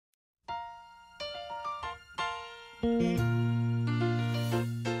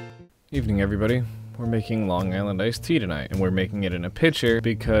Evening, everybody. We're making Long Island iced tea tonight, and we're making it in a pitcher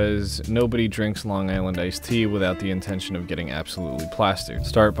because nobody drinks Long Island iced tea without the intention of getting absolutely plastered.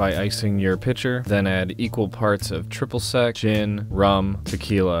 Start by icing your pitcher, then add equal parts of triple sec, gin, rum,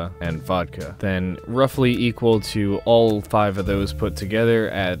 tequila, and vodka. Then, roughly equal to all 5 of those put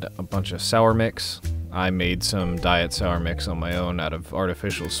together, add a bunch of sour mix. I made some diet sour mix on my own out of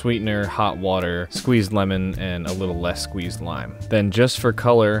artificial sweetener, hot water, squeezed lemon, and a little less squeezed lime. Then just for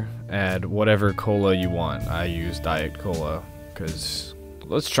color, add whatever cola you want. I use diet cola because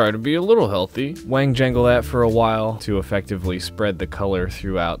let's try to be a little healthy. Wang jangle that for a while to effectively spread the color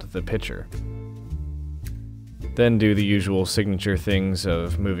throughout the pitcher. Then do the usual signature things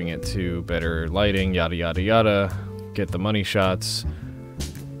of moving it to better lighting, yada yada yada, get the money shots.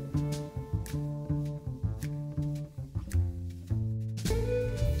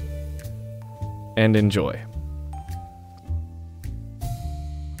 And enjoy.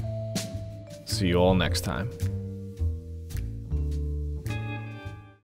 See you all next time.